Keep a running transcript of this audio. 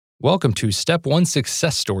Welcome to Step 1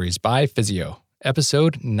 Success Stories by Physio,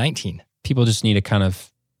 episode 19. People just need to kind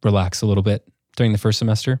of relax a little bit during the first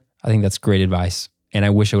semester. I think that's great advice. And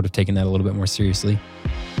I wish I would have taken that a little bit more seriously.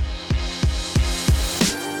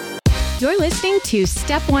 You're listening to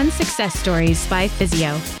Step 1 Success Stories by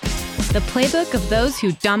Physio, the playbook of those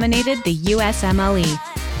who dominated the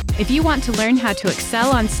USMLE. If you want to learn how to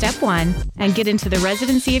excel on Step 1 and get into the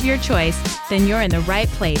residency of your choice, then you're in the right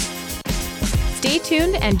place. Stay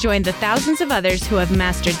tuned and join the thousands of others who have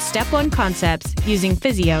mastered Step 1 concepts using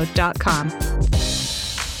Physio.com.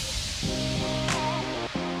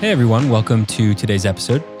 Hey everyone, welcome to today's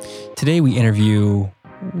episode. Today we interview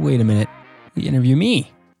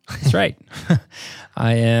me. That's right.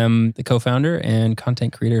 I am the co-founder and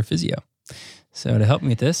content creator of Physio. So to help me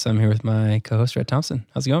with this, I'm here with my co-host, Rhett Thompson.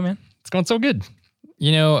 How's it going, man? It's going so good.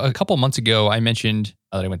 You know, a couple months ago, I mentioned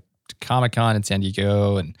that I went to Comic-Con in San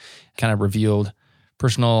Diego and kind of revealed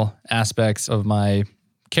personal aspects of my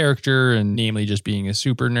character, and namely just being a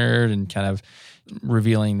super nerd and kind of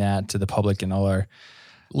revealing that to the public and all our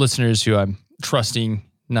listeners who I'm trusting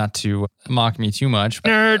not to mock me too much.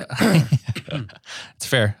 Nerd! It's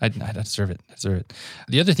fair. I deserve it.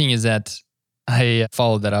 The other thing is that I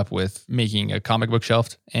followed that up with making a comic book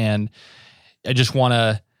shelf, and I just want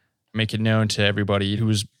to make it known to everybody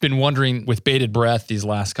who's been wondering with bated breath these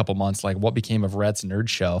last couple months, like what became of Rhett's nerd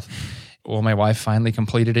shelf. Well, my wife finally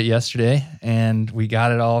completed it yesterday, and we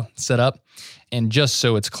got it all set up. And just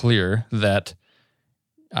so it's clear that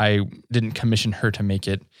I didn't commission her to make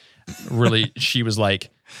it, really, she was like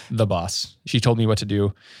the boss. She told me what to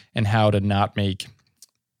do and how to not make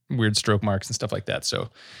weird stroke marks and stuff like that. So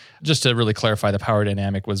just to really clarify, the power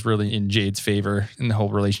dynamic was really in Jade's favor in the whole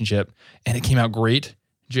relationship, and it came out great.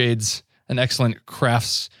 Jade's an excellent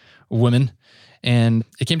crafts woman, and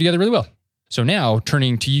it came together really well. So now,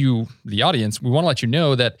 turning to you, the audience, we want to let you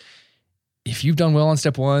know that if you've done well on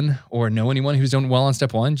Step 1 or know anyone who's done well on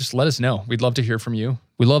Step 1, just let us know. We'd love to hear from you.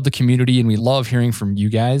 We love the community, and we love hearing from you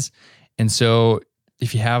guys. And so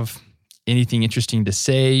if you have anything interesting to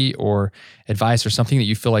say or advice or something that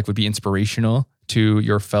you feel like would be inspirational to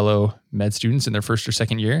your fellow med students in their first or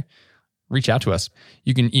second year, reach out to us.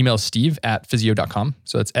 You can email steve@physio.com.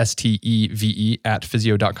 So that's STEVE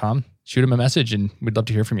 @physio.com. Shoot him a message, and we'd love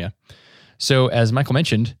to hear from you. So as Michael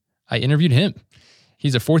mentioned, I interviewed him.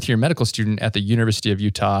 He's a fourth-year medical student at the University of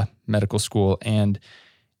Utah Medical School, and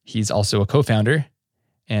he's also a co-founder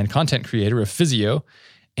and content creator of Physio.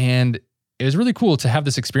 And it was really cool to have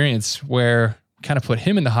this experience where we kind of put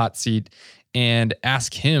him in the hot seat and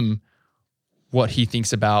ask him what he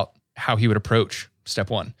thinks about how he would approach Step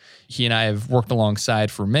 1. He and I have worked alongside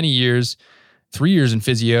for many years, 3 years in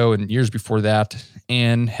Physio and years before that,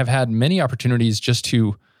 and have had many opportunities just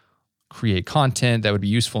to create content that would be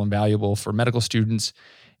useful and valuable for medical students,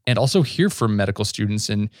 and also hear from medical students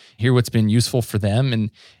and hear what's been useful for them.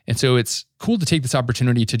 And so it's cool to take this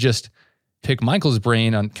opportunity to just pick Michael's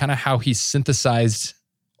brain on kind of how he synthesized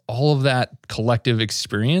all of that collective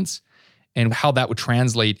experience and how that would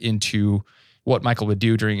translate into what Michael would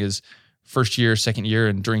do during his first year, second year,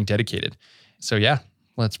 and during dedicated. So yeah,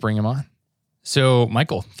 let's bring him on. So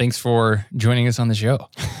Michael, thanks for joining us on the show.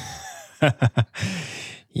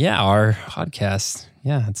 Yeah, our podcast.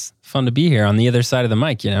 Yeah, it's fun to be here on the other side of the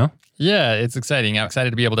mic, you know? Yeah, it's exciting. I'm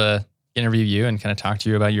excited to be able to interview you and kind of talk to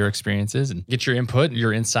you about your experiences and get your input,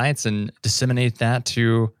 your insights, and disseminate that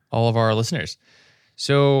to all of our listeners.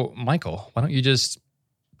 So Michael, why don't you just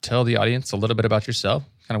tell the audience a little bit about yourself,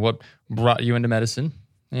 kind of what brought you into medicine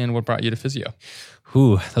and what brought you to Physio?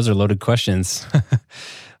 Ooh, those are loaded questions.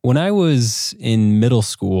 When I was in middle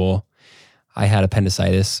school, I had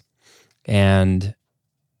appendicitis, and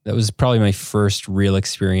that was probably my first real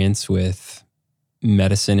experience with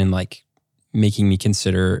medicine and like making me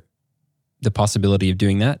consider the possibility of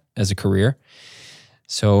doing that as a career.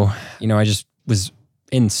 So, you know, I just was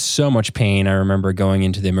in so much pain. I remember going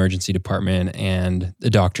into the emergency department and the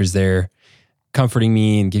doctors there comforting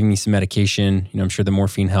me and giving me some medication. You know, I'm sure the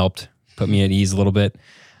morphine helped put me at ease a little bit,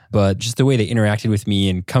 but just the way they interacted with me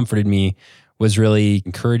and comforted me was really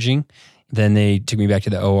encouraging. Then they took me back to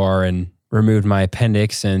the OR and removed my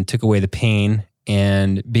appendix and took away the pain.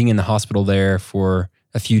 And being in the hospital there for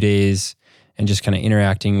a few days and just kind of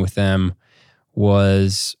interacting with them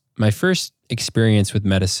was my first experience with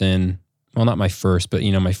medicine. Well, not my first, but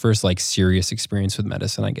my first like serious experience with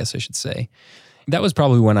medicine, I guess I should say. That was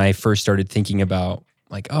probably when I first started thinking about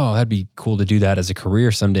like, oh, that'd be cool to do that as a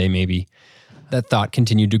career someday, maybe. That thought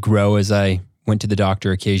continued to grow as I went to the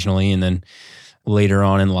doctor occasionally. And then later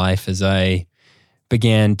on in life, as I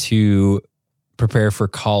began to prepare for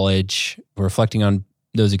college, reflecting on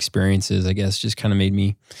those experiences, I guess, just kind of made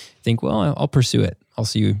me think, well, I'll pursue it. I'll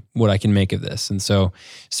see what I can make of this. And so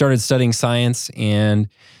started studying science and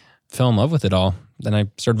fell in love with it all. Then I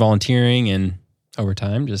started volunteering and over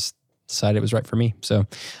time just decided it was right for me. So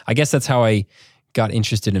I guess that's how I got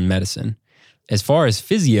interested in medicine. As far as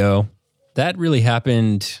physio, that really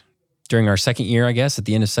happened during our second year, I guess, at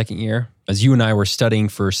the end of second year. As you and I were studying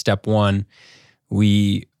for Step 1,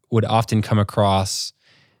 we would often come across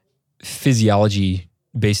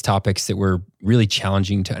physiology-based topics that were really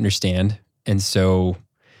challenging to understand. And so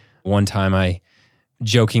one time I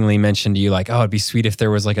jokingly mentioned to you like, oh, it'd be sweet if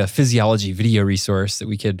there was like a physiology video resource that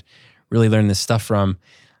we could really learn this stuff from.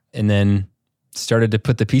 And then started to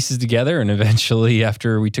put the pieces together. And eventually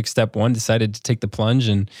after we took Step 1, decided to take the plunge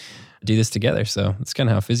and do this together. So that's kind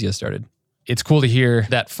of how physio started. It's cool to hear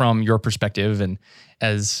that from your perspective and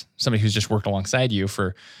as somebody who's just worked alongside you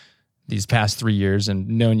for these past 3 years and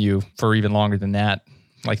known you for even longer than that,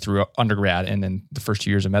 like through undergrad and then the first 2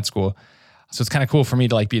 years of med school. So it's kind of cool for me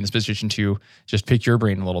to like be in this position to just pick your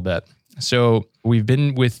brain a little bit. So we've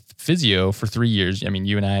been with physio for 3 years. I mean,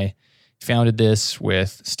 you and I founded this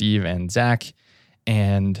with Steve and Zach.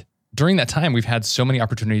 And during that time, we've had so many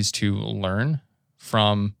opportunities to learn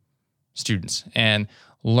from students and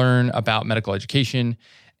learn about medical education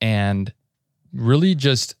and really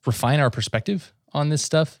just refine our perspective on this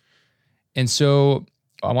stuff. And so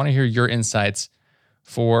I want to hear your insights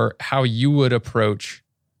for how you would approach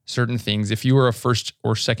certain things if you were a first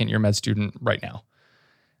or second year med student right now,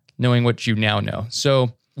 knowing what you now know.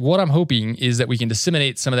 So what I'm hoping is that we can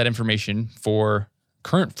disseminate some of that information for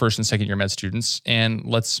current first and second year med students. And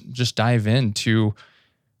let's just dive into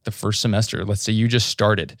the first semester. Let's say you just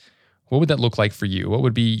started. What would that look like for you? What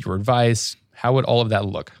would be your advice? How would all of that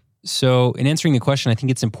look? So in answering the question, I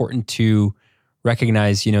think it's important to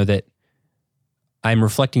recognize, that I'm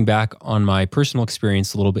reflecting back on my personal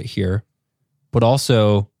experience a little bit here, but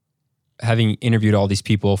also having interviewed all these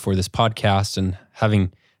people for this podcast and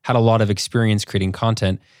having had a lot of experience creating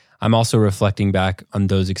content, I'm also reflecting back on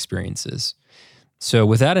those experiences. So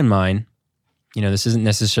with that in mind, this isn't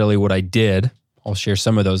necessarily what I did. I'll share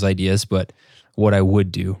some of those ideas, but what I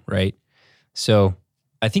would do, right? So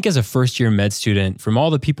I think as a first year med student, from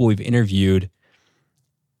all the people we've interviewed,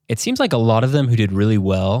 it seems like a lot of them who did really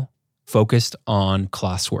well focused on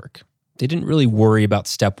classwork. They didn't really worry about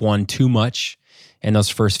Step 1 too much in those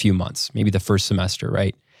first few months, maybe the first semester,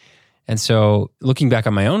 right? And so looking back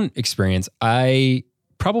on my own experience, I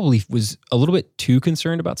probably was a little bit too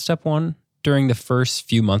concerned about Step 1 during the first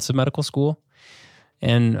few months of medical school.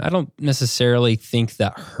 And I don't necessarily think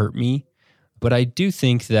that hurt me, but I do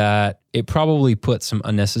think that it probably put some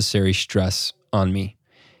unnecessary stress on me.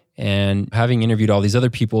 And having interviewed all these other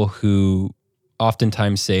people who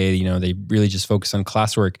oftentimes say, they really just focus on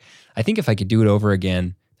classwork, I think if I could do it over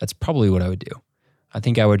again, that's probably what I would do. I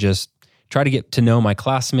think I would just try to get to know my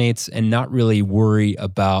classmates and not really worry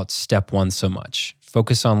about Step 1 so much.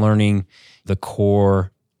 Focus on learning the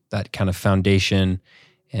core, that kind of foundation,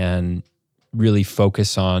 and really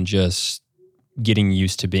focus on just getting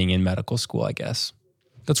used to being in medical school, I guess.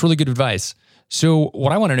 That's really good advice. So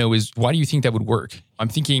what I want to know is, why do you think that would work? I'm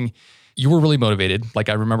thinking you were really motivated. Like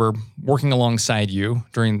I remember working alongside you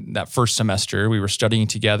during that first semester. We were studying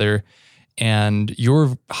together and you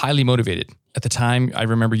were highly motivated. At the time, I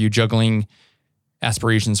remember you juggling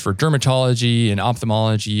aspirations for dermatology and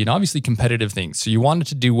ophthalmology and obviously competitive things. So you wanted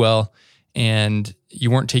to do well and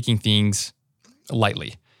you weren't taking things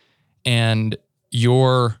lightly. And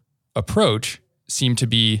your approach seemed to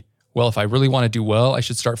be, well, if I really want to do well, I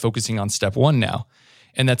should start focusing on Step 1 now.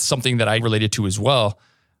 And that's something that I related to as well.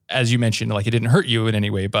 As you mentioned, like it didn't hurt you in any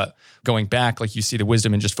way, but going back, like you see the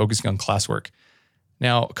wisdom in just focusing on classwork.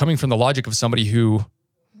 Now, coming from the logic of somebody who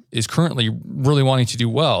is currently really wanting to do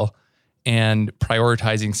well and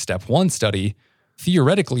prioritizing Step 1 study,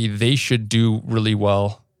 theoretically, they should do really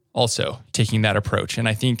well also, taking that approach. And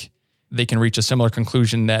I think they can reach a similar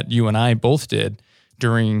conclusion that you and I both did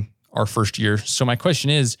during our first year. So my question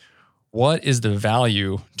is, what is the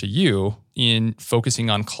value to you in focusing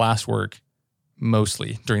on classwork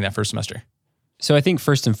mostly during that first semester? So I think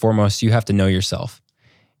first and foremost, you have to know yourself.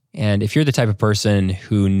 And if you're the type of person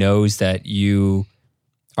who knows that you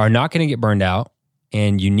are not going to get burned out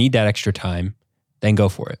and you need that extra time, then go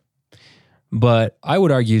for it. But I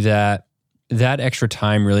would argue that that extra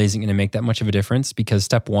time really isn't going to make that much of a difference because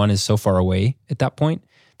Step 1 is so far away at that point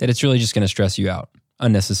that it's really just going to stress you out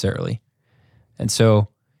unnecessarily. And so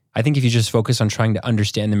I think if you just focus on trying to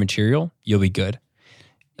understand the material, you'll be good.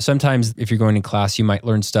 Sometimes if you're going to class, you might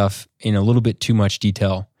learn stuff in a little bit too much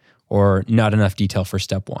detail or not enough detail for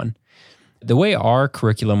Step 1. The way our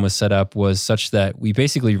curriculum was set up was such that we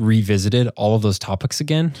basically revisited all of those topics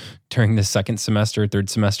again during the second semester, third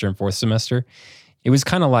semester, and fourth semester. It was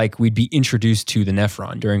kind of like we'd be introduced to the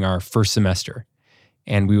nephron during our first semester,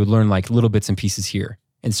 and we would learn like little bits and pieces here.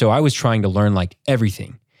 And so I was trying to learn like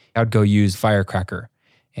everything. I would go use Firecracker,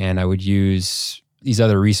 and I would use these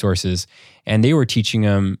other resources, and they were teaching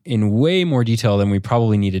them in way more detail than we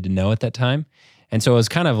probably needed to know at that time. And so it was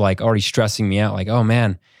kind of like already stressing me out, like, oh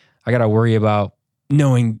man, I got to worry about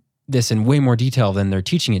knowing this in way more detail than they're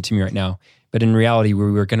teaching it to me right now. But in reality,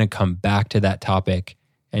 we were going to come back to that topic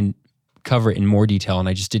and cover it in more detail. And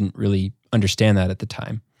I just didn't really understand that at the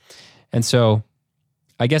time. And so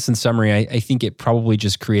I guess in summary, I think it probably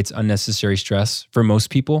just creates unnecessary stress for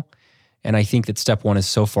most people. And I think that step one is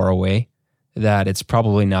so far away that it's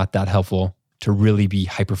probably not that helpful to really be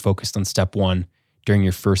hyper-focused on step one during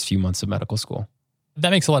your first few months of medical school.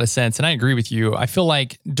 That makes a lot of sense. And I agree with you. I feel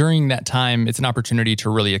like during that time, it's an opportunity to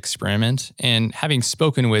really experiment. And having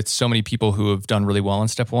spoken with so many people who have done really well in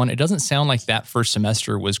step one, it doesn't sound like that first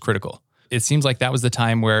semester was critical. It seems like that was the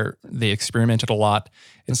time where they experimented a lot.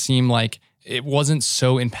 It seemed like it wasn't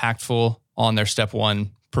so impactful on their step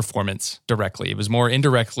one performance directly. It was more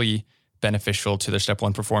indirectly beneficial to their step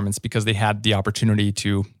one performance because they had the opportunity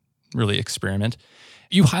to really experiment.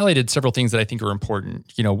 You highlighted several things that I think are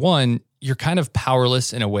important. One, you're kind of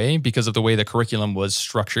powerless in a way because of the way the curriculum was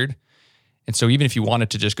structured. And so even if you wanted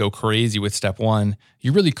to just go crazy with step one,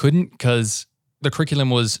 you really couldn't because the curriculum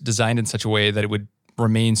was designed in such a way that it would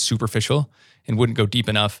remain superficial and wouldn't go deep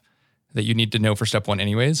enough that you need to know for step one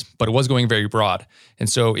anyways, but it was going very broad. And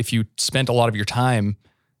so if you spent a lot of your time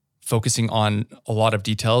focusing on a lot of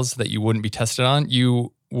details that you wouldn't be tested on,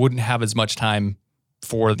 you wouldn't have as much time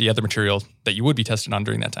for the other material that you would be tested on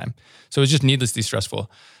during that time. So it's just needlessly stressful.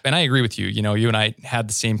 And I agree with you. You and I had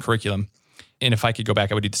the same curriculum. And if I could go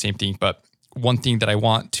back, I would do the same thing. But one thing that I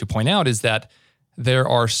want to point out is that there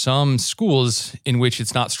are some schools in which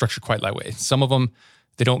it's not structured quite that way. Some of them,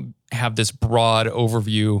 they don't have this broad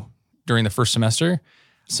overview during the first semester.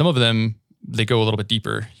 Some of them, they go a little bit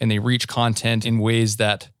deeper and they reach content in ways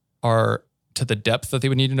that are to the depth that they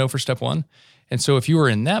would need to know for step one. And so if you were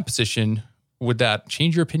in that position, would that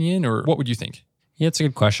change your opinion or what would you think? Yeah, it's a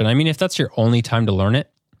good question. I mean, if that's your only time to learn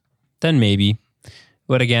it, then maybe.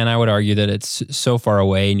 But again, I would argue that it's so far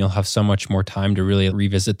away and you'll have so much more time to really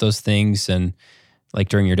revisit those things. And like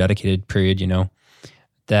during your dedicated period,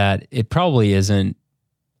 that it probably isn't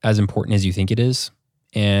as important as you think it is.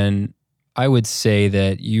 And I would say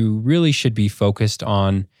that you really should be focused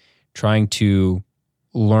on trying to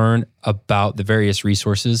learn about the various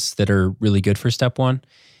resources that are really good for step one.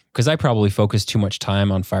 Because I probably focused too much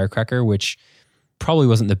time on Firecracker, which probably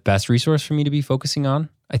wasn't the best resource for me to be focusing on.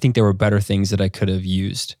 I think there were better things that I could have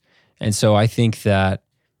used. And so I think that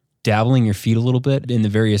dabbling your feet a little bit in the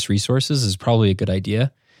various resources is probably a good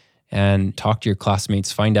idea. And talk to your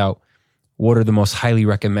classmates, find out what are the most highly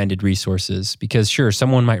recommended resources. Because sure,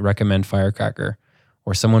 someone might recommend Firecracker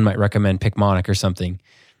or someone might recommend Picmonic or something.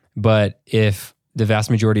 But if the vast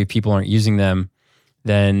majority of people aren't using them,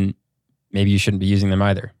 then maybe you shouldn't be using them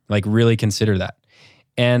either. Like really consider that.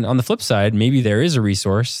 And on the flip side, maybe there is a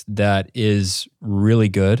resource that is really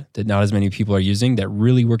good that not as many people are using that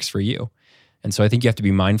really works for you. And so I think you have to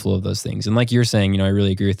be mindful of those things. And like you're saying, I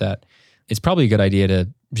really agree with that. It's probably a good idea to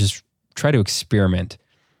just try to experiment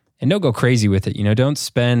and don't go crazy with it. Don't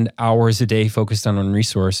spend hours a day focused on one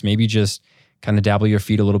resource. Maybe just kind of dabble your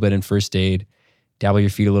feet a little bit in first aid, dabble your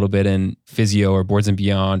feet a little bit in Physio or Boards and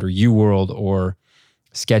Beyond or UWorld or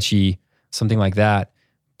Sketchy, something like that,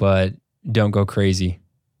 but don't go crazy.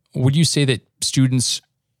 Would you say that students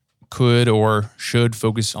could or should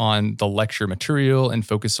focus on the lecture material and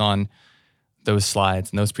focus on those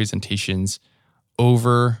slides and those presentations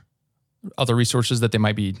over other resources that they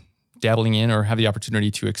might be dabbling in or have the opportunity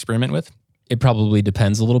to experiment with? It probably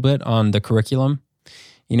depends a little bit on the curriculum.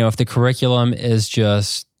 If the curriculum is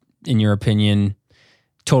just, in your opinion,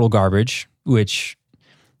 total garbage, which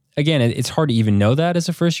again, it's hard to even know that as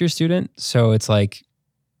a first year student. So it's like,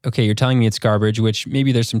 okay, you're telling me it's garbage, which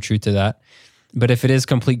maybe there's some truth to that. But if it is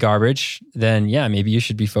complete garbage, then yeah, maybe you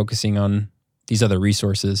should be focusing on these other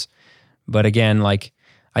resources. But again,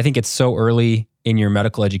 I think it's so early in your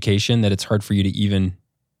medical education that it's hard for you to even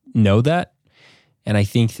know that. And I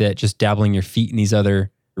think that just dabbling your feet in these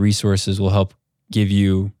other resources will help give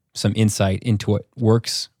you some insight into what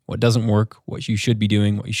works, what doesn't work, what you should be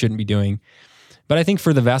doing, what you shouldn't be doing. But I think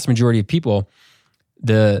for the vast majority of people,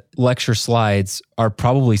 the lecture slides are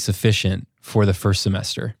probably sufficient for the first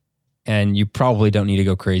semester. And you probably don't need to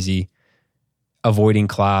go crazy avoiding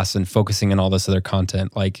class and focusing on all this other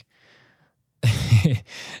content.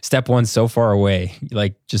 step one's so far away.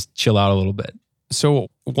 Like, just chill out a little bit. So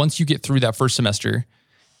once you get through that first semester,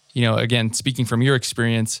 again, speaking from your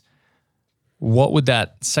experience, what would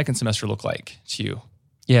that second semester look like to you?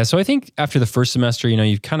 Yeah, so I think after the first semester,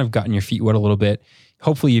 you've kind of gotten your feet wet a little bit.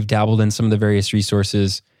 Hopefully you've dabbled in some of the various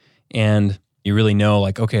resources and you really know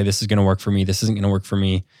like, okay, this is going to work for me. This isn't going to work for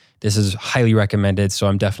me. This is highly recommended, so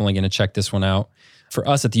I'm definitely going to check this one out. For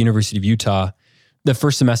us at the University of Utah, the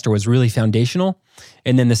first semester was really foundational.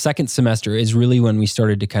 And then the second semester is really when we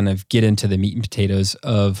started to kind of get into the meat and potatoes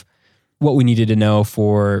of what we needed to know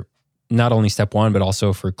for not only step one, but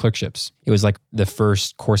also for clerkships. It was like the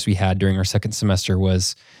first course we had during our second semester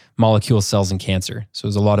was molecule cells and cancer. So it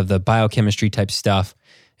was a lot of the biochemistry type stuff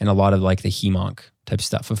and a lot of like the hemonc type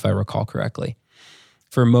stuff, if I recall correctly.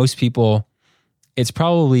 For most people, it's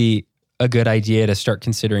probably a good idea to start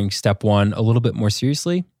considering step one a little bit more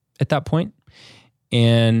seriously at that point.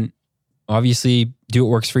 And obviously do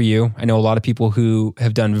what works for you. I know a lot of people who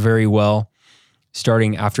have done very well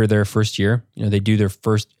starting after their first year. They do their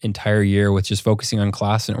first entire year with just focusing on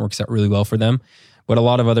class and it works out really well for them. But a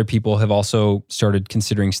lot of other people have also started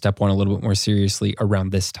considering step one a little bit more seriously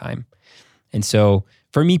around this time. And so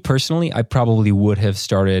for me personally, I probably would have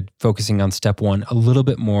started focusing on step one a little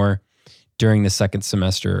bit more during the second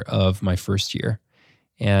semester of my first year.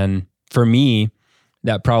 And for me,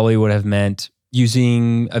 that probably would have meant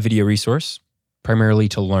using a video resource primarily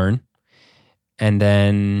to learn. And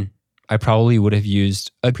then I probably would have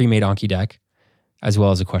used a pre-made Anki deck as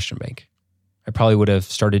well as a question bank. I probably would have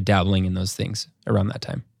started dabbling in those things around that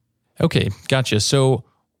time. Okay, gotcha. So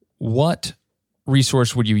what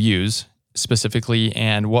resource would you use specifically,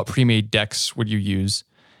 and what pre-made decks would you use?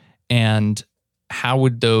 And how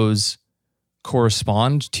would those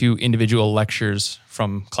correspond to individual lectures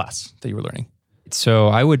from class that you were learning? So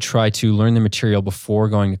I would try to learn the material before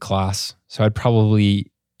going to class. So I'd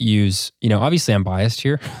probably use, obviously I'm biased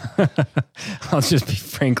here. I'll just be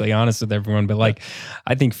frankly honest with everyone, but like,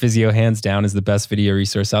 I think Physio hands down is the best video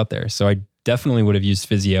resource out there. So I definitely would have used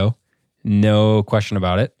Physio, no question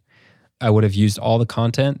about it. I would have used all the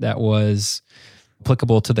content that was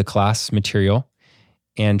applicable to the class material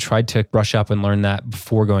and tried to brush up and learn that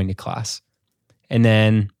before going to class. And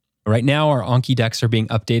then right now our Anki decks are being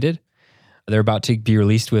updated. They're about to be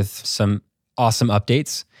released with some awesome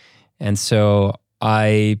updates. And so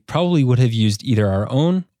I probably would have used either our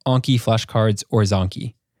own Anki flashcards or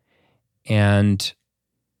Zanki. And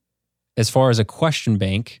as far as a question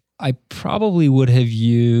bank, I probably would have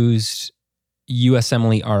used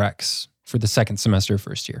USMLE RX for the second semester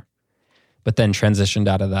first year, but then transitioned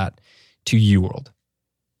out of that to UWorld.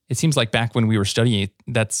 It seems like back when we were studying,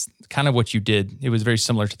 that's kind of what you did. It was very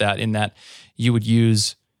similar to that in that you would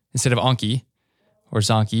use, instead of Anki or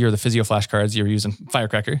Zanki or the Physio flashcards, you were using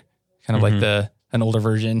Firecracker, kind of like an older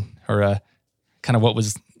version or kind of what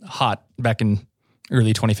was hot back in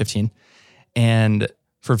early 2015. And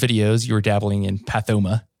for videos, you were dabbling in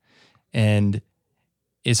Pathoma. And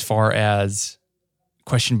as far as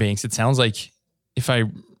question banks, it sounds like, if I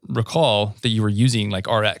recall, that you were using like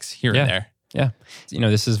RX here and there. Yeah.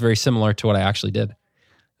 This is very similar to what I actually did.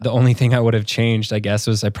 The only thing I would have changed, I guess,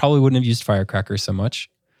 was I probably wouldn't have used Firecracker so much.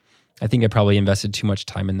 I think I probably invested too much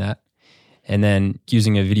time in that. And then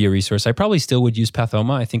using a video resource, I probably still would use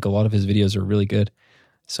Pathoma. I think a lot of his videos are really good.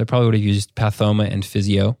 So I probably would have used Pathoma and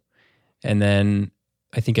Physio. And then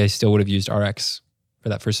I think I still would have used RX for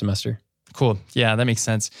that first semester. Cool. Yeah, that makes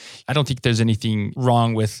sense. I don't think there's anything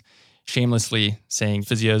wrong with shamelessly saying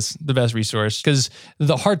Physio's the best resource, because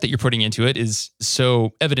the heart that you're putting into it is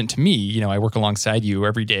so evident to me. I work alongside you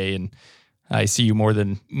every day and I see you more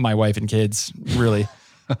than my wife and kids, really.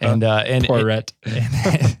 And Poor Rhett.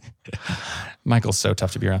 Michael's so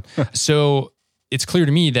tough to be around. So it's clear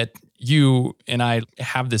to me that you and I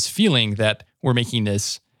have this feeling that we're making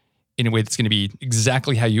this in a way that's going to be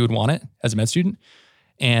exactly how you would want it as a med student,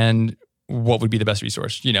 and what would be the best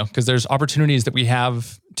resource, because there's opportunities that we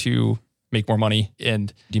have to make more money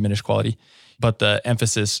and diminish quality. But the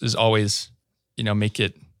emphasis is always, make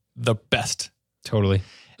it the best. Totally.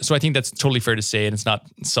 So I think that's totally fair to say, and it's not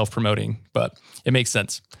self-promoting, but it makes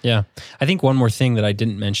sense. Yeah. I think one more thing that I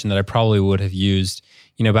didn't mention that I probably would have used,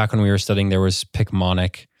 back when we were studying, there was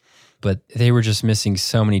Picmonic, but they were just missing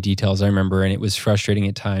so many details, I remember, and it was frustrating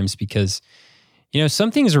at times because,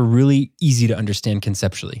 some things are really easy to understand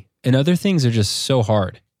conceptually, and other things are just so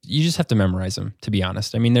hard. You just have to memorize them, to be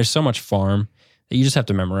honest. I mean, there's so much pharm that you just have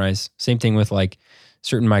to memorize. Same thing with like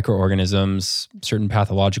certain microorganisms, certain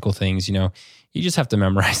pathological things, you just have to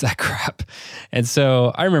memorize that crap. And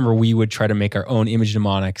so I remember we would try to make our own image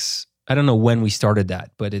mnemonics. I don't know when we started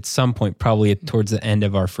that, but at some point, probably towards the end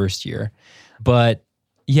of our first year, But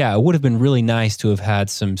yeah, it would have been really nice to have had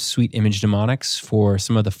some sweet image mnemonics for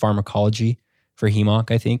some of the pharmacology for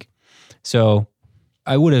HEMONC, I think. So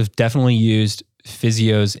I would have definitely used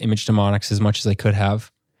Physio's image mnemonics as much as I could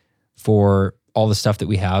have for all the stuff that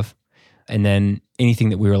we have. And then anything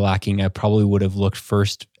that we were lacking, I probably would have looked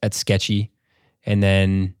first at Sketchy and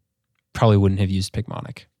then probably wouldn't have used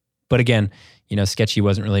Picmonic. But again, Sketchy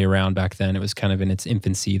wasn't really around back then. It was kind of in its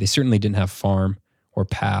infancy. They certainly didn't have Farm or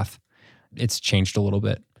Path. It's changed a little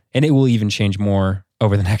bit. And it will even change more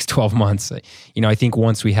over the next 12 months. I think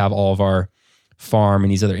once we have all of our Farm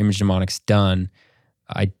and these other image mnemonics done,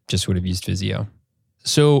 I just would have used Physio.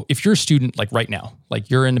 So if you're a student like right now, like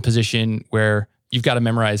you're in a position where you've got to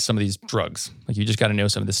memorize some of these drugs, like you just got to know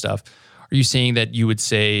some of this stuff, are you saying that you would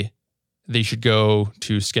say they should go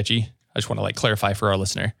to Sketchy? I just want to clarify for our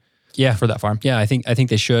listener. Yeah. For that farm. Yeah, I think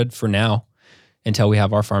they should for now until we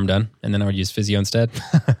have our farm done. And then I would use Physio instead.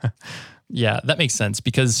 Yeah, that makes sense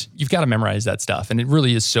because you've got to memorize that stuff. And it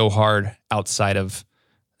really is so hard outside of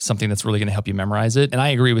something that's really going to help you memorize it. And I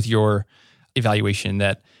agree with your evaluation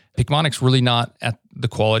that Picmonic's really not at the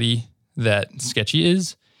quality that Sketchy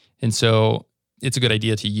is. And so it's a good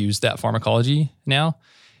idea to use that pharmacology now.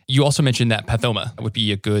 You also mentioned that Pathoma would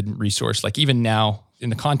be a good resource. Like even now, in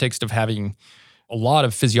the context of having a lot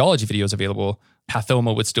of physiology videos available,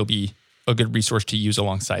 Pathoma would still be a good resource to use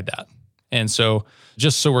alongside that. And so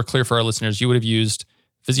just so we're clear for our listeners, you would have used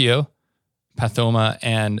Physio, Pathoma,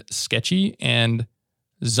 and Sketchy, and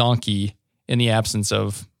Zonky in the absence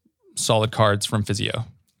of solid cards from Physio.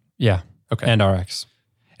 Yeah. Okay. And RX.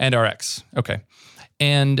 And RX. Okay.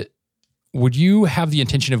 And would you have the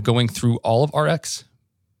intention of going through all of RX?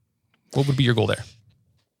 What would be your goal there?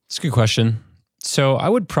 It's a good question. So I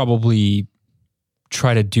would probably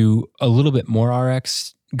try to do a little bit more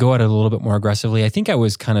RX, go at it a little bit more aggressively. I think I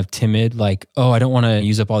was kind of timid, like, I don't want to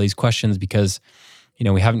use up all these questions because,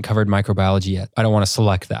 we haven't covered microbiology yet. I don't want to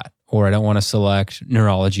select that, or I don't want to select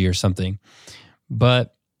neurology or something.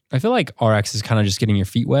 But I feel like RX is kind of just getting your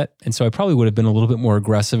feet wet. And so I probably would have been a little bit more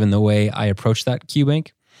aggressive in the way I approached that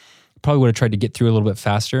QBank. Probably would have tried to get through a little bit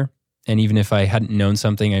faster. And even if I hadn't known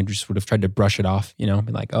something, I just would have tried to brush it off, be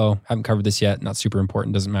like, haven't covered this yet. Not super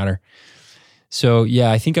important. Doesn't matter. So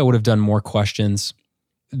yeah, I think I would have done more questions.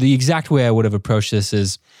 The exact way I would have approached this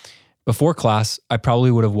is before class, I probably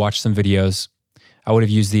would have watched some videos. I would have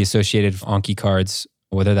used the associated Anki cards,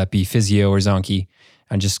 whether that be Physio or Zonky,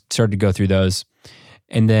 and just started to go through those.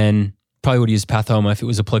 And then probably would use Pathoma if it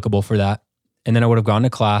was applicable for that. And then I would have gone to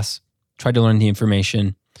class, tried to learn the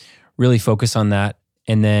information, really focus on that.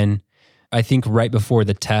 And then I think right before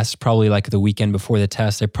the test, probably like the weekend before the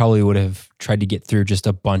test, I probably would have tried to get through just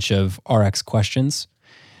a bunch of RX questions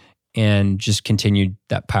and just continued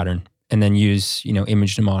that pattern. And then use,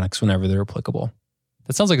 image mnemonics whenever they're applicable.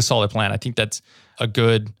 That sounds like a solid plan. I think that's a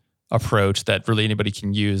good approach that really anybody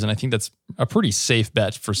can use. And I think that's a pretty safe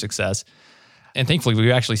bet for success. And thankfully,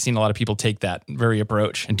 we've actually seen a lot of people take that very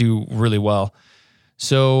approach and do really well.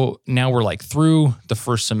 So now we're through the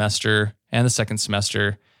first semester and the second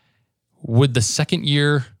semester. Would the second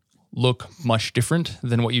year look much different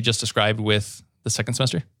than what you just described with the second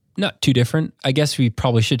semester? Not too different. I guess we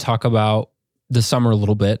probably should talk about the summer a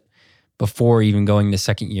little bit before even going to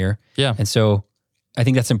second year. Yeah. And so I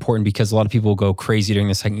think that's important because a lot of people go crazy during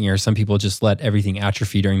the second year. Some people just let everything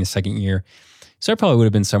atrophy during the second year. So I probably would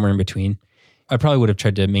have been somewhere in between. I probably would have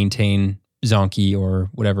tried to maintain Zonky or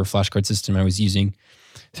whatever flashcard system I was using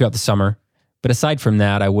throughout the summer. But aside from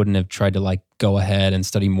that, I wouldn't have tried to go ahead and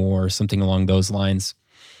study more or something along those lines.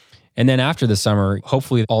 And then after the summer,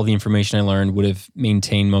 hopefully all the information I learned would have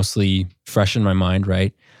maintained mostly fresh in my mind,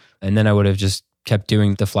 right? And then I would have just kept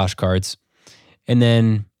doing the flashcards. And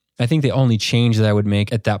then I think the only change that I would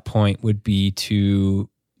make at that point would be to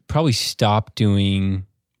probably stop doing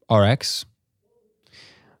RX.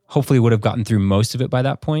 Hopefully would have gotten through most of it by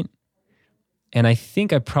that point. And I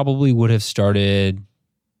think I probably would have started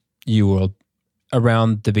UWorld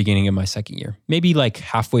around the beginning of my second year, maybe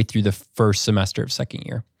halfway through the first semester of second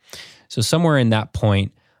year. So somewhere in that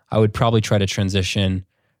point, I would probably try to transition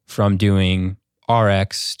from doing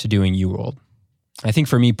RX to doing UWorld. I think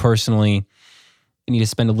for me personally, I need to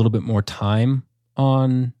spend a little bit more time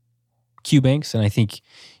on QBanks, and I think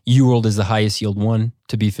UWorld is the highest yield one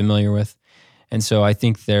to be familiar with. And so I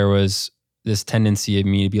think there was this tendency of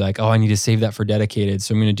me to be I need to save that for dedicated.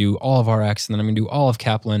 So I'm going to do all of RX, and then I'm going to do all of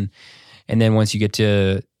Kaplan. And then once you get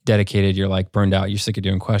to dedicated, you're burned out, you're sick of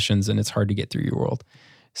doing questions, and it's hard to get through UWorld.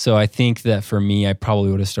 So I think that for me, I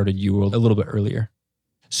probably would have started UWorld a little bit earlier.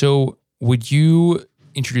 So would you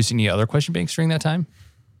introduce any other question banks during that time?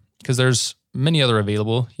 Because there's many other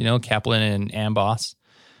available, Kaplan and Amboss.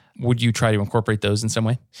 Would you try to incorporate those in some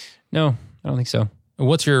way? No, I don't think so.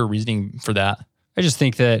 What's your reasoning for that? I just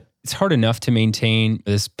think that it's hard enough to maintain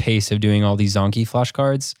this pace of doing all these Anki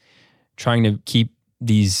flashcards, trying to keep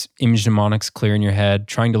these image mnemonics clear in your head,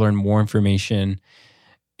 trying to learn more information,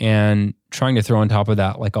 and trying to throw on top of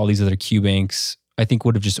that like all these other Q banks, I think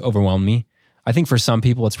would have just overwhelmed me. I think for some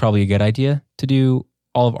people, it's probably a good idea to do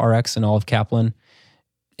all of RX and all of Kaplan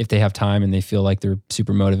if they have time and they feel like they're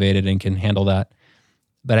super motivated and can handle that.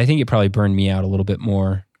 But I think it probably burned me out a little bit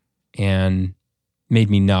more and made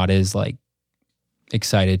me not as like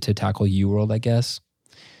excited to tackle UWorld, I guess.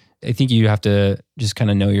 I think you have to just kind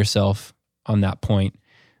of know yourself on that point.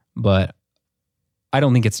 But I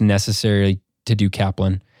don't think it's necessary to do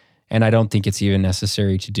Kaplan. And I don't think it's even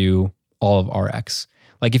necessary to do all of RX.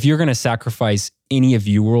 Like if you're going to sacrifice any of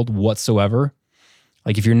UWorld whatsoever,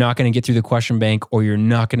 like if you're not going to get through the question bank or you're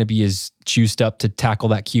not going to be as juiced up to tackle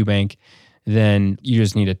that Q bank, then you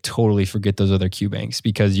just need to totally forget those other Q banks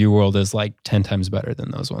because UWorld is like 10 times better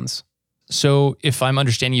than those ones. So if I'm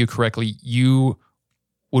understanding you correctly, you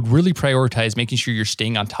would really prioritize making sure you're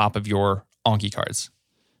staying on top of your Anki cards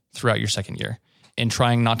throughout your second year and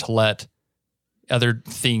trying not to let other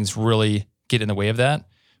things really get in the way of that.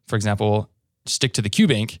 For example, stick to the Q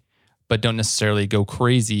bank, but don't necessarily go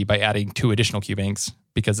crazy by adding 2 additional Q banks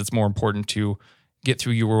because it's more important to get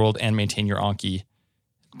through UWorld and maintain your Anki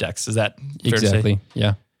decks. Is that fair Exactly. to say?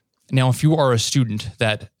 Yeah. Now, if you are a student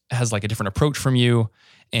that has like a different approach from you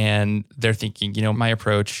and they're thinking, my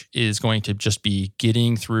approach is going to just be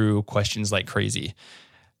getting through questions like crazy,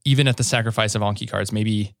 even at the sacrifice of Anki cards,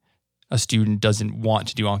 maybe a student doesn't want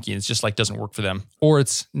to do Anki and it's just like doesn't work for them, or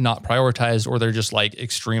it's not prioritized, or they're just like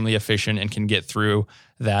extremely efficient and can get through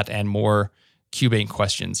that and more Q bank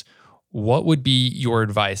questions. What would be your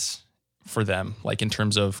advice for them, like in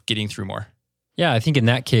terms of getting through more? Yeah, I think in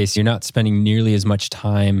that case, you're not spending nearly as much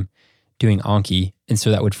time doing Anki, and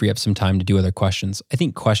so that would free up some time to do other questions. I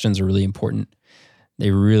think questions are really important.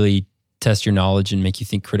 They really test your knowledge and make you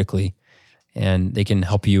think critically, and they can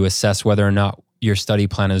help you assess whether or not your study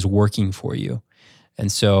plan is working for you.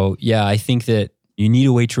 And so, yeah, I think that you need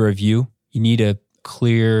a way to review. You need a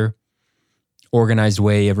clear, organized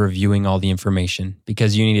way of reviewing all the information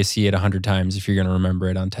because you need to see it 100 times if you're going to remember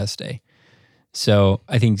it on test day. So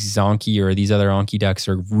I think Zonky or these other Anki decks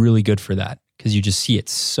are really good for that because you just see it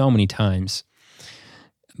so many times.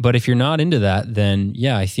 But if you're not into that, then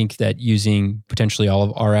yeah, I think that using potentially all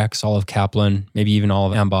of RX, all of Kaplan, maybe even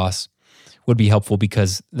all of Amboss would be helpful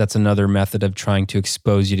because that's another method of trying to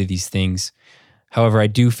expose you to these things. However, I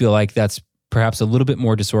do feel like that's perhaps a little bit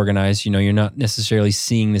more disorganized. You're not necessarily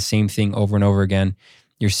seeing the same thing over and over again.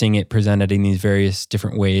 You're seeing it presented in these various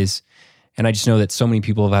different ways. And I just know that so many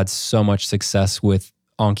people have had so much success with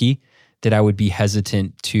Anki that I would be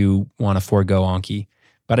hesitant to want to forego Anki.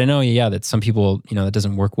 But I know, that some people, that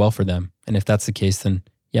doesn't work well for them. And if that's the case, then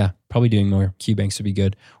yeah, probably doing more Q banks would be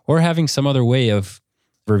good. Or having some other way of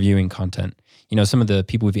reviewing content. Some of the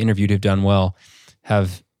people we've interviewed who've done well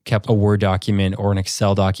have kept a Word document or an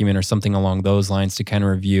Excel document or something along those lines to kind of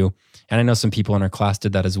review. And I know some people in our class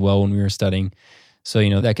did that as well when we were studying. So,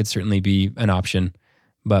 that could certainly be an option.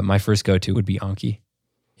 But my first go-to would be Anki.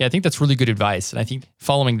 Yeah, I think that's really good advice. And I think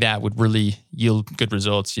following that would really yield good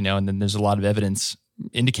results, and then there's a lot of evidence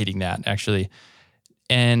indicating that actually.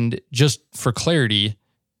 And just for clarity,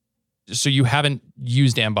 so you haven't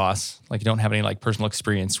used Amboss, like you don't have any like personal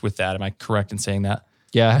experience with that. Am I correct in saying that?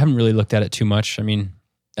 Yeah, I haven't really looked at it too much. I mean,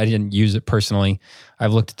 I didn't use it personally.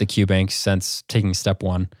 I've looked at the Q banks since taking step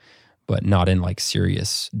 1, but not in like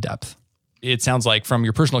serious depth. It sounds like from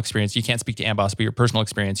your personal experience, you can't speak to Amboss, but your personal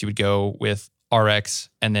experience, you would go with RX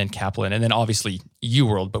and then Kaplan and then obviously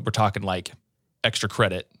UWorld, but we're talking like extra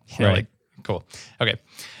credit. Right. Like, cool. Okay.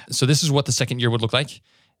 So this is what the second year would look like.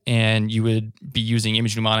 And you would be using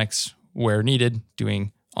image mnemonics where needed,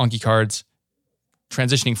 doing Anki cards,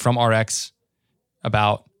 transitioning from RX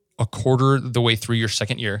about a quarter the way through your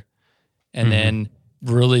second year, and then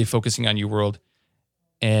really focusing on UWorld.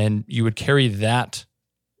 And you would carry that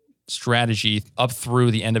strategy up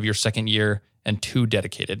through the end of your second year and 2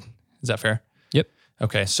 dedicated. Is that fair? Yep.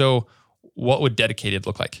 Okay. So what would dedicated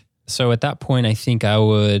look like? So at that point, I think I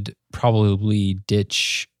would probably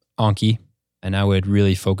ditch Anki and I would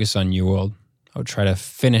really focus on UWorld. I would try to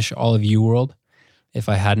finish all of UWorld if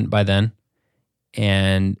I hadn't by then.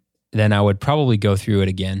 And then I would probably go through it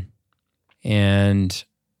again and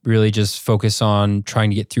really just focus on trying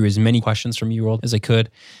to get through as many questions from UWorld as I could.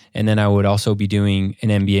 And then I would also be doing an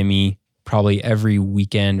MBME probably every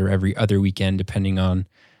weekend or every other weekend, depending on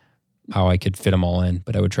how I could fit them all in.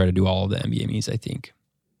 But I would try to do all of the MBMEs, I think.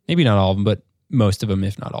 Maybe not all of them, but most of them,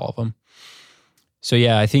 if not all of them. So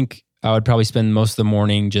yeah, I think I would probably spend most of the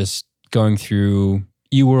morning just going through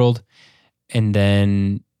UWorld, and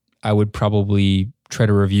then I would probably try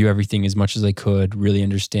to review everything as much as I could, really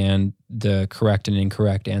understand the correct and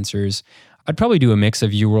incorrect answers. I'd probably do a mix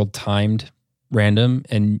of UWorld timed random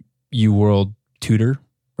and UWorld tutor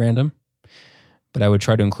random, but I would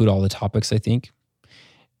try to include all the topics, I think.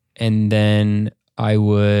 And then I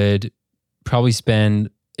would probably spend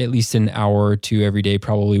at least an hour or two every day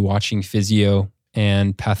probably watching Physio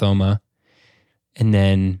and Pathoma. And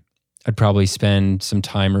then I'd probably spend some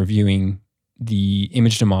time reviewing the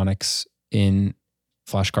image mnemonics in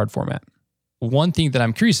flashcard format. One thing that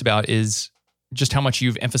I'm curious about is just how much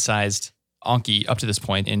you've emphasized Anki up to this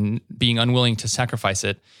point and being unwilling to sacrifice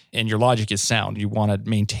it. And your logic is sound. You want to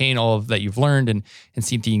maintain all of that you've learned and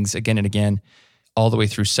see things again and again all the way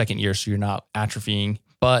through second year so you're not atrophying.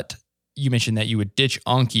 But you mentioned that you would ditch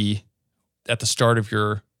Anki at the start of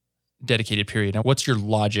your dedicated period. Now, what's your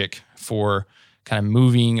logic for kind of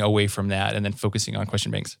moving away from that and then focusing on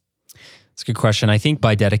question banks? That's a good question. I think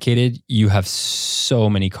by dedicated, you have so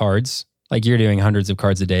many cards. Like you're doing hundreds of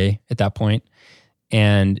cards a day at that point.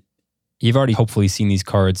 And you've already hopefully seen these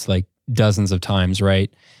cards like dozens of times,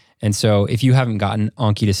 right? And so if you haven't gotten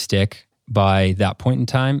Anki to stick by that point in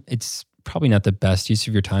time, it's probably not the best use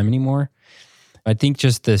of your time anymore. I think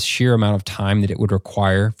just the sheer amount of time that it would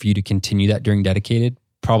require for you to continue that during dedicated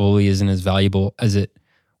probably isn't as valuable as it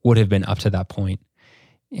would have been up to that point.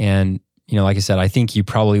 And, like I said, I think you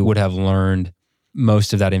probably would have learned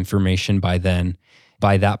most of that information by then.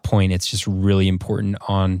 By that point, it's just really important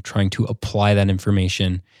on trying to apply that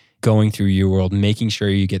information, going through UWorld, making sure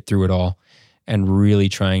you get through it all, and really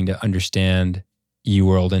trying to understand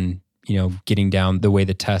UWorld and, getting down the way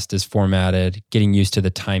the test is formatted, getting used to the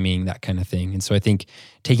timing, that kind of thing. And so I think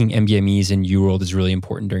taking MBMEs in UWorld is really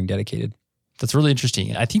important during dedicated. That's really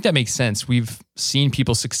interesting. I think that makes sense. We've seen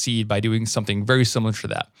people succeed by doing something very similar to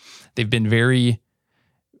that. They've been very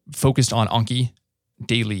focused on Anki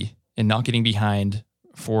daily and not getting behind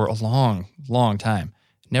for a long, long time,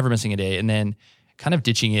 never missing a day, and then kind of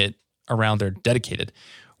ditching it around their dedicated,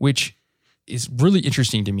 which is really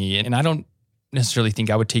interesting to me. And I don't necessarily think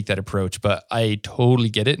I would take that approach, but I totally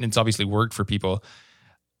get it. And it's obviously worked for people.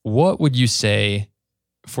 What would you say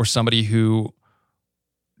for somebody who,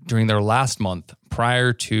 during their last month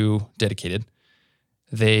prior to dedicated,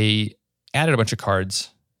 they added a bunch of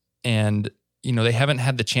cards and, they haven't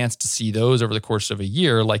had the chance to see those over the course of a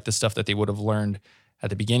year, like the stuff that they would have learned at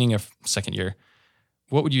the beginning of second year?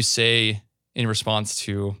 What would you say in response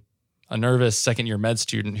to a nervous second year med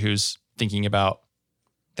student who's thinking about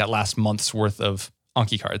that last month's worth of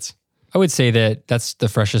Anki cards? I would say that that's the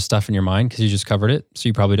freshest stuff in your mind because you just covered it. So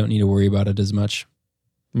you probably don't need to worry about it as much.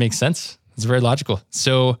 Makes sense. It's very logical.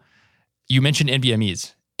 So you mentioned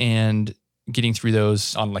NBMEs and getting through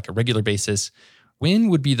those on like a regular basis. When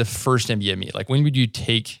would be the first NBME? Like when would you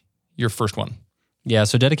take your first one? Yeah,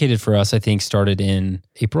 so dedicated for us, I think, started in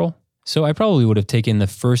April. So I probably would have taken the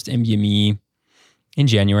first MBME in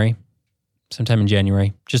January, sometime in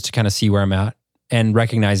January, just to kind of see where I'm at and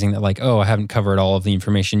recognizing that like, I haven't covered all of the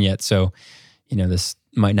information yet. So, this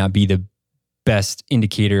might not be the best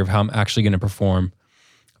indicator of how I'm actually going to perform.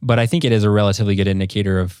 But I think it is a relatively good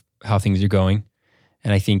indicator of how things are going.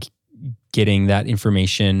 And I think getting that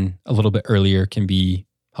information a little bit earlier can be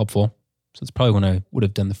helpful. So it's probably when I would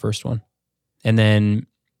have done the first one. And then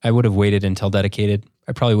I would have waited until dedicated.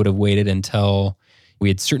 I probably would have waited until we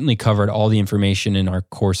had certainly covered all the information in our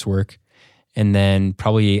coursework. And then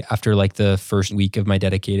probably after like the first week of my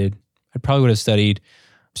dedicated, I probably would have studied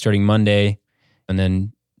starting Monday and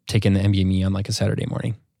then taken the MBME on like a Saturday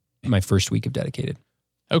morning, my first week of dedicated.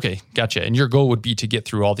 Okay, gotcha. And your goal would be to get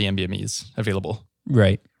through all the MBMEs available.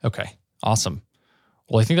 Right. Okay, awesome.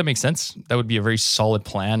 Well, I think that makes sense. That would be a very solid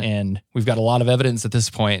plan. And we've got a lot of evidence at this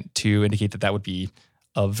point to indicate that that would be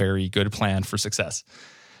a very good plan for success.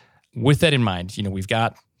 With that in mind, we've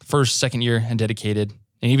got first, second year and dedicated,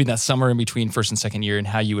 and even that summer in between first and second year and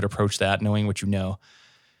how you would approach that, knowing what you know.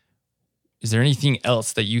 Is there anything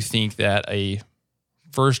else that you think that a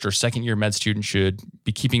first or second year med student should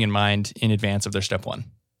be keeping in mind in advance of their step one?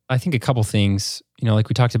 I think a couple things, like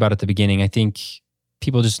we talked about at the beginning, I think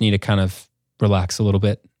people just need to kind of relax a little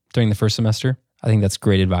bit during the first semester. I think that's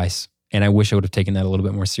great advice. And I wish I would have taken that a little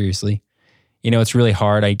bit more seriously. It's really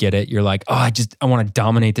hard. I get it. You're like, I want to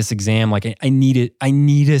dominate this exam. Like I need it. I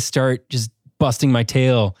need to start just busting my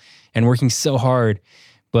tail and working so hard.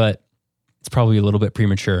 But it's probably a little bit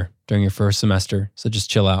premature during your first semester. So just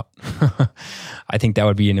chill out. I think that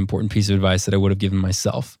would be an important piece of advice that I would have given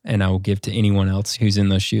myself and I will give to anyone else who's in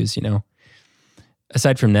those shoes,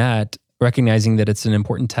 Aside from that, recognizing that it's an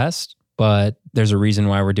important test, but there's a reason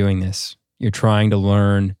why we're doing this. You're trying to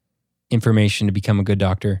learn information to become a good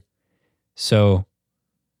doctor. So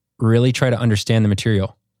really try to understand the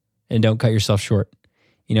material and don't cut yourself short.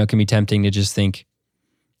 It can be tempting to just think,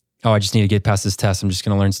 oh, I just need to get past this test. I'm just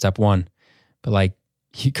going to learn step 1. But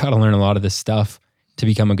you got to learn a lot of this stuff to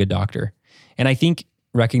become a good doctor. And I think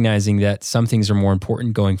recognizing that some things are more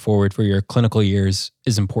important going forward for your clinical years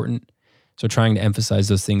is important. So trying to emphasize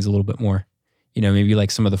those things a little bit more. Maybe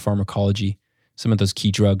like some of the pharmacology, some of those key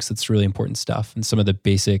drugs, that's really important stuff. And some of the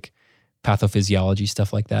basic pathophysiology,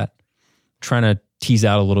 stuff like that. Trying to tease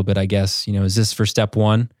out a little bit, I guess, is this for step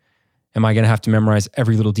 1? Am I going to have to memorize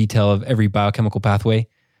every little detail of every biochemical pathway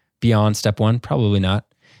beyond step 1? Probably not.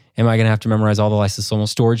 Am I going to have to memorize all the lysosomal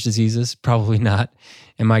storage diseases? Probably not.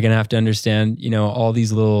 Am I going to have to understand, all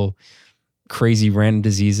these little crazy random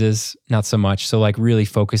diseases? Not so much. So really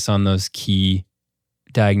focus on those key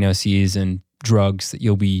diagnoses and drugs that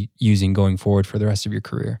you'll be using going forward for the rest of your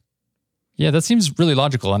career. Yeah, that seems really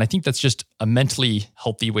logical. And I think that's just a mentally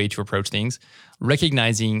healthy way to approach things,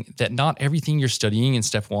 recognizing that not everything you're studying in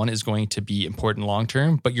step 1 is going to be important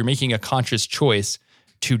long-term, but you're making a conscious choice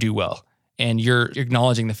to do well. And you're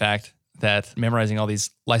acknowledging the fact that memorizing all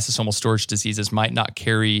these lysosomal storage diseases might not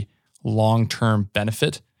carry long-term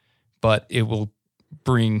benefit, but it will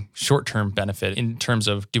bring short-term benefit in terms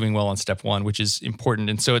of doing well on step 1, which is important.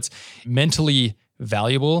 And so it's mentally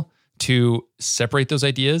valuable to separate those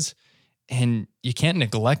ideas. And you can't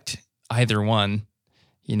neglect either one,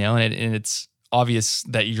 and it's obvious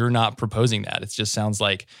that you're not proposing that. It just sounds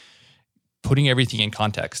like putting everything in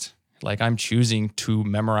context. I'm choosing to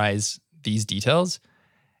memorize these details.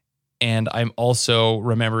 And I'm also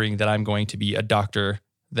remembering that I'm going to be a doctor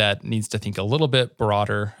that needs to think a little bit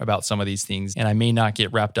broader about some of these things. And I may not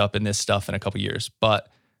get wrapped up in this stuff in a couple of years, but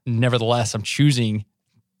nevertheless, I'm choosing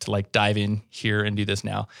to dive in here and do this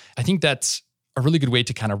now. I think that's a really good way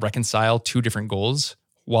to kind of reconcile two different goals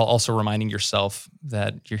while also reminding yourself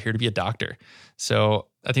that you're here to be a doctor. So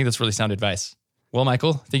I think that's really sound advice. Well,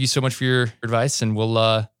 Michael, thank you so much for your advice. And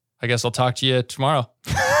I guess I'll talk to you tomorrow.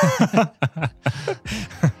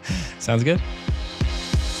 Sounds good.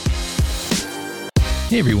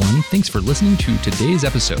 Hey everyone, thanks for listening to today's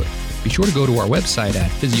episode. Be sure to go to our website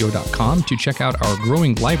at physio.com to check out our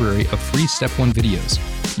growing library of free Step 1 videos.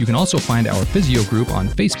 You can also find our Physio group on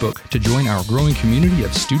Facebook to join our growing community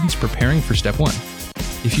of students preparing for Step 1.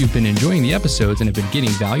 If you've been enjoying the episodes and have been getting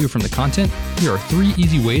value from the content, here are 3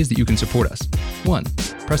 easy ways that you can support us. 1.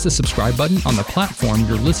 Press the subscribe button on the platform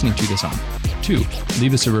you're listening to this on. 2.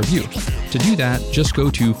 Leave us a review. To do that, just go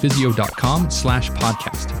to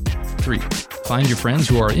physio.com/podcast. 3. Find your friends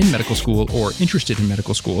who are in medical school or interested in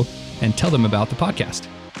medical school and tell them about the podcast.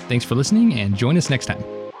 Thanks for listening and join us next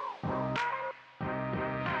time.